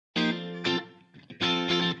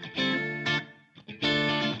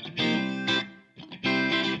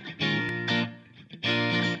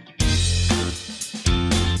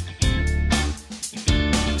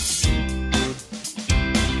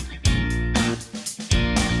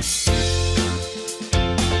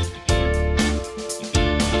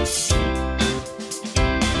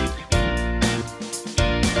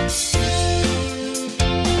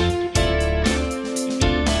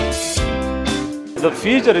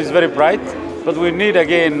future is very bright, but we need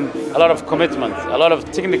again a lot of commitment, a lot of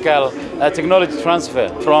technology transfer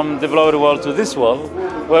from developed world to this world,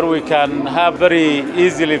 where we can have very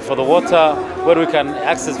easily for the water, where we can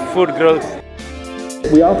access food growth.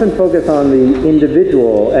 We often focus on the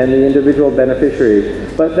individual and the individual beneficiary,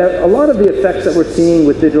 but a lot of the effects that we're seeing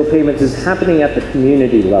with digital payments is happening at the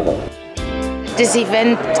community level. This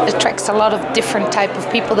event attracts a lot of different type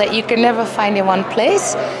of people that you can never find in one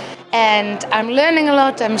place. And I'm learning a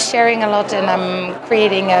lot, I'm sharing a lot, and I'm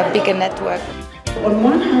creating a bigger network. On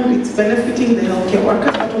one hand, it's benefiting the healthcare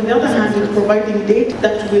workers, but on the other hand, it's providing data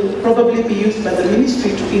that will probably be used by the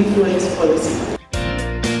ministry to influence policy.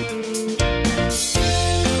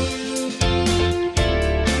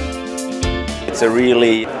 It's a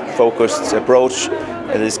really focused approach.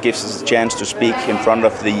 This gives us a chance to speak in front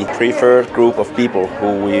of the preferred group of people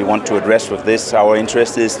who we want to address with this. Our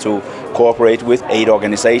interest is to cooperate with 8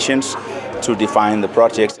 organizations to define the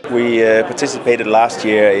project. We participated last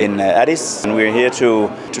year in Addis, and we're here to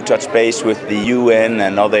touch base with the UN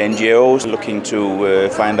and other NGOs looking to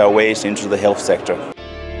find our ways into the health sector.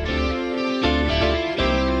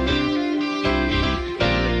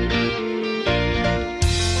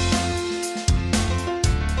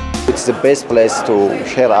 It's the best place to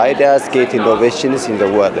share ideas, get innovations in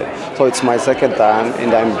the world. So it's my second time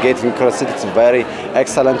and I'm getting interested. It's very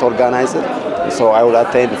excellent organized. So I will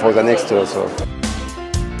attend for the next year or so.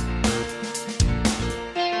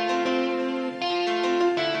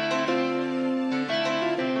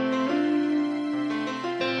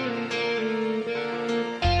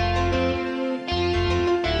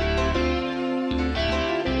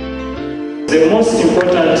 The most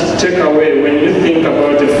important takeaway when you think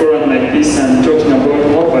about a forum like this and talking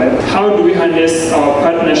about mobile, how do we harness our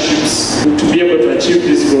partnerships to be able to achieve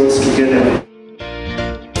these goals together?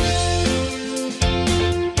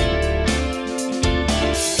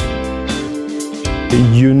 A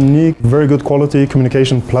unique, very good quality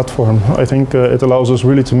communication platform. I think it allows us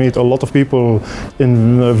really to meet a lot of people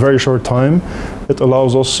in a very short time. It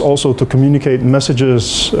allows us also to communicate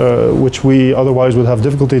messages which we otherwise would have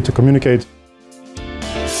difficulty to communicate.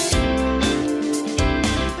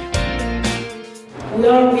 We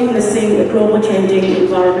are witnessing a global changing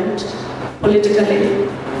environment, politically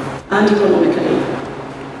and economically.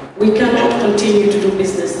 We cannot continue to do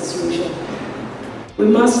business as usual. We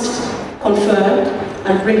must confer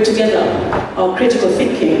and bring together our critical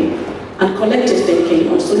thinking and collective thinking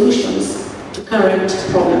on solutions to current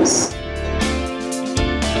problems.